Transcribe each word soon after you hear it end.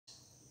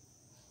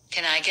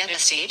Can I get a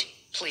seat,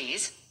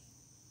 please?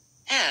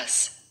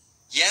 S.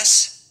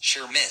 Yes,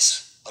 sure,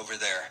 miss. Over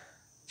there.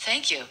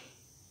 Thank you.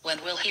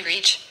 When will he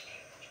reach?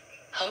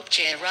 Hope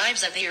Jay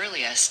arrives at the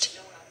earliest.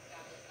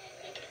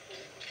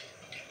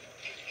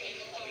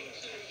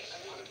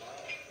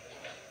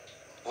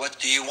 What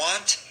do you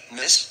want,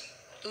 miss?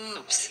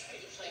 Oops.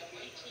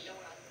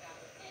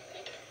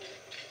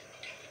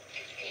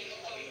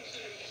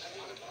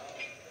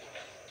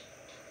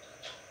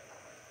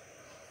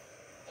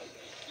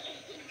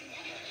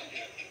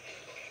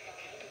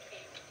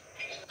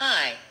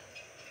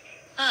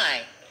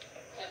 I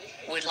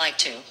would like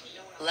to.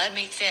 Let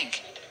me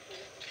think.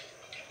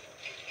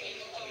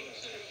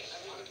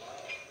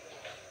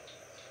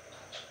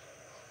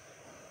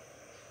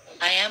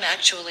 I am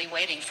actually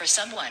waiting for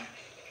someone.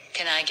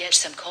 Can I get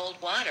some cold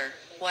water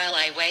while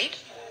I wait?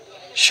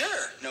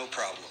 Sure, no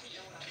problem.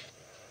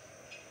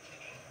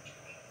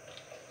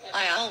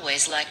 I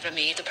always like to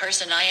meet the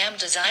person I am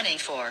designing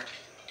for.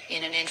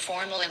 In an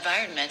informal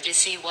environment to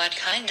see what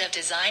kind of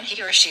design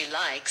he or she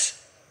likes.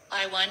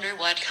 I wonder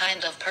what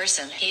kind of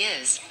person he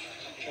is.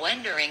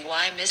 Wondering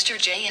why Mr.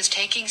 J is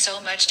taking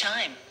so much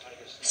time.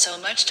 So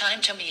much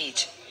time to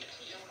meet.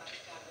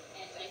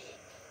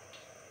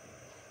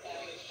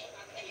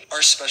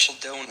 Our special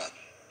donut.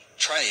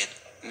 Try it,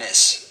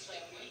 miss.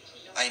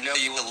 I know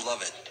you will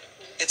love it.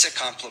 It's a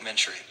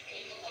complimentary.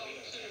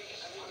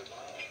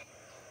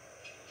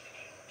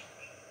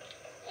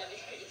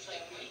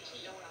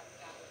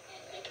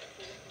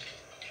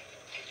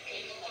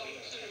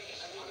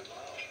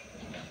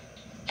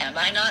 Am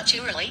I not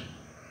too early?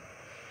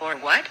 Or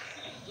what?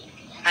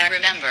 I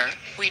remember,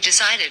 we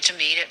decided to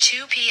meet at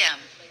 2 p.m.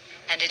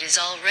 And it is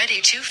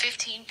already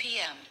 2:15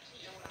 p.m.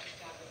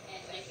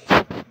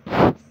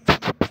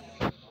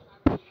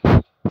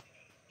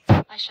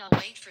 I shall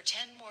wait for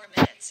 10 more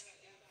minutes.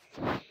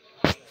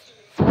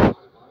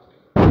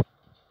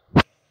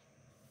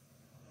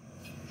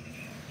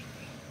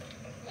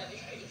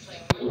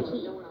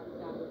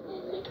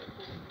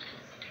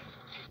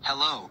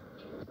 Hello.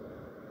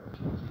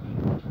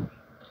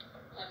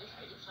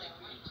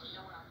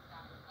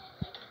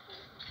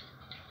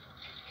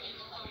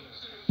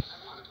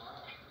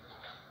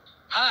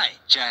 Hi,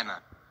 Jana.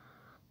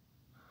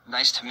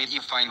 Nice to meet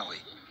you finally.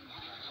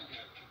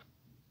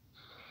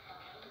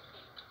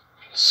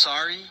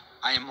 Sorry,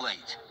 I am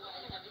late.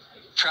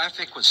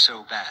 Traffic was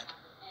so bad.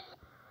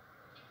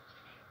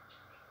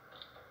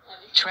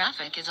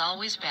 Traffic is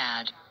always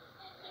bad.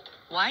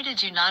 Why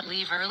did you not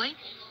leave early?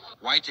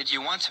 Why did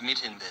you want to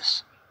meet in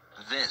this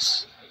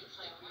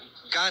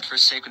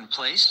godforsaken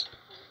place?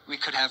 We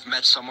could have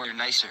met somewhere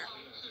nicer.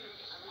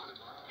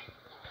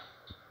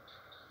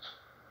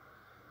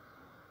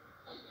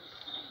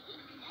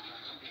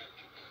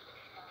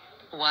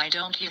 Why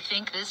don't you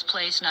think this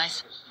place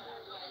nice?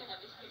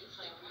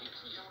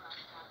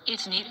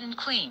 It's neat and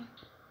clean.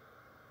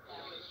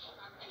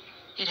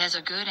 It has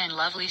a good and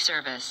lovely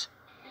service.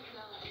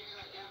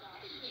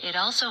 It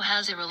also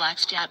has a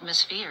relaxed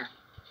atmosphere.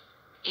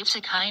 It's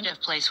a kind of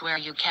place where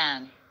you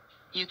can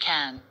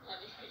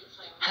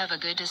have a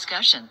good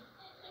discussion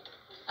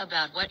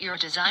about what your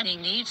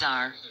designing needs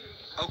are.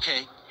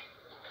 Okay.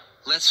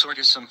 Let's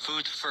order some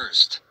food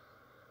first.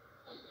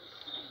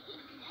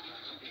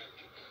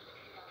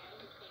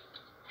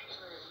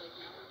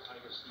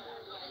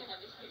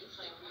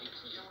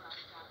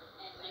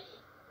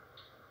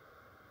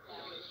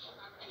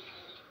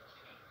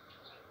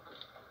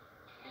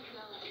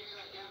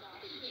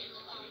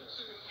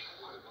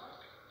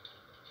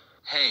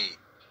 Hey.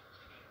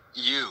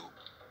 You.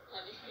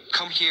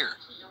 Come here.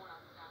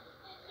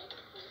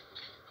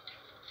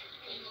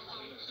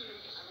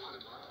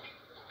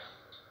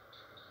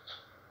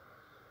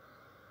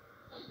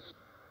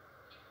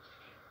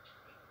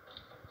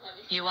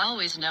 You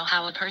always know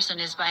how a person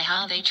is by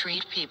how they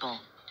treat people.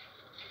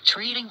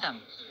 Treating them.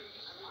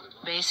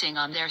 Basing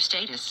on their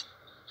status.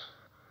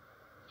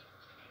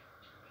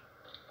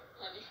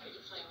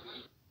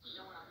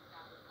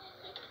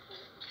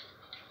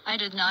 I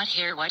did not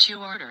hear what you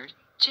ordered,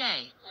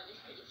 Jay.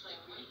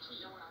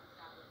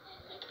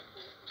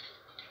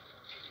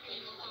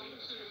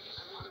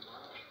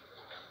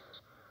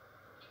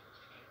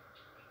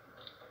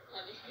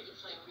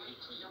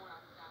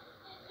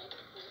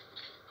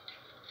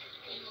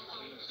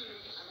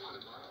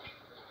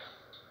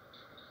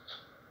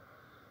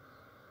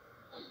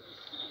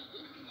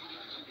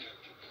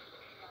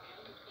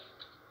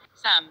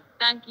 Sam,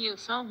 thank you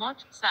so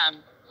much, Sam.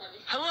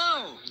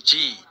 Hello,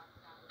 G.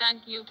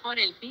 Thank you for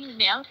helping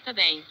me out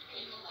today.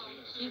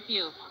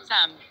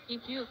 Sam,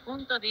 if you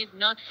Punto did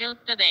not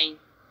help today,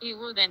 I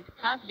wouldn't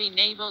have been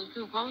able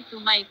to go to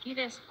my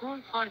kids' school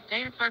for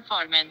their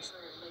performance.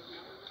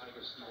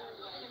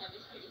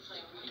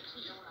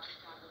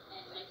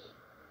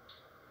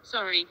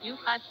 Sorry, you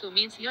had to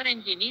miss your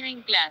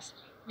engineering class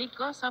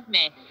because of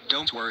me.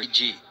 Don't worry,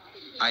 G.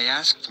 I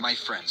asked my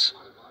friends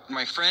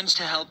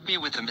to help me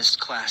with the missed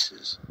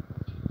classes.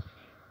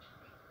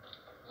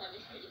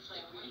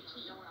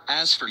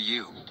 As for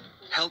you,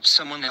 help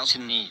someone else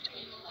in need.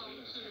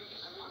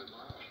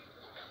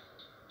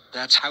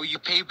 That's how you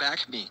pay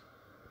back me.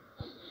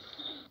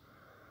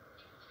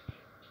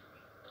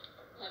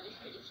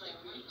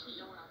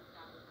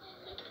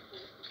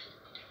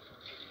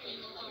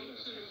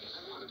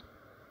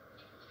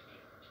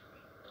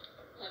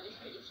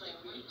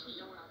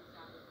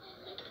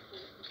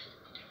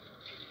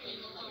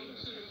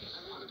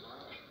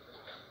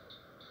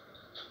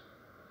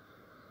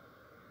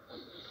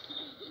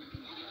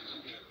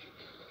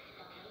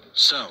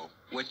 So,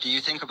 what do you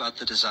think about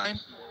the design?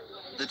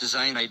 The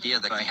design idea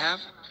that I have?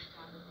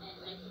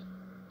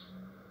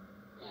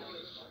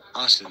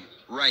 Awesome,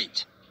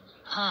 right?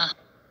 Huh.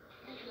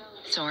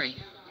 Sorry.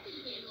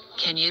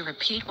 Can you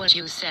repeat what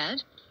you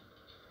said?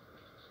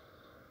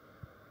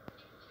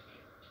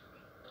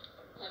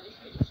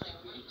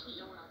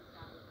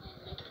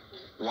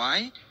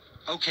 Why?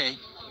 Okay.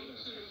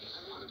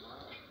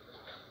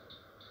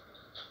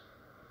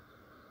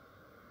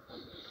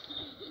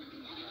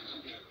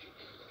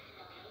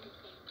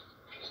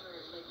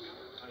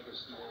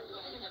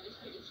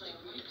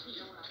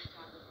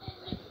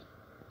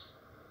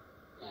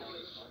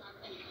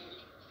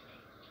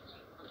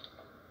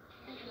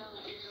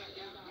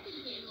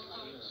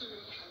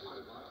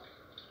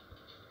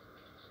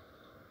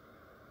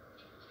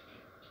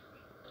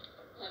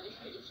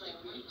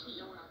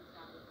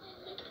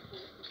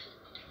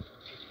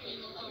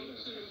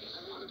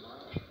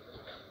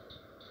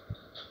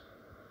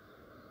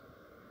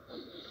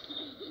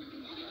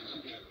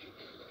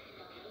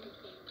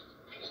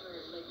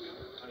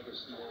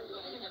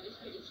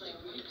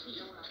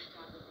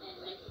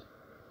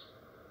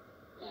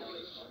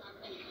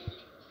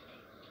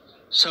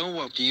 So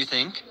what do you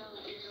think?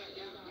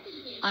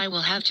 I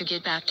will have to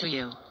get back to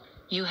you.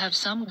 You have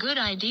some good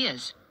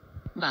ideas.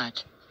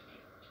 But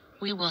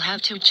we will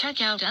have to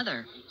check out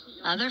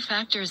other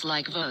factors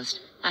like voice,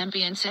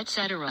 ambience,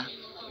 etc.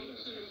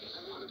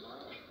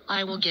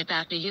 I will get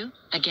back to you,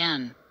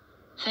 again.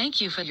 Thank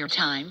you for your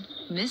time,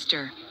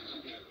 Mr.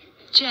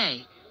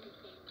 J.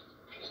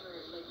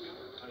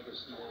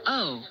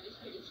 Oh.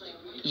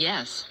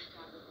 Yes.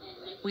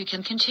 We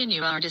can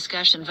continue our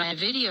discussion via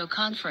video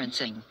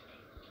conferencing.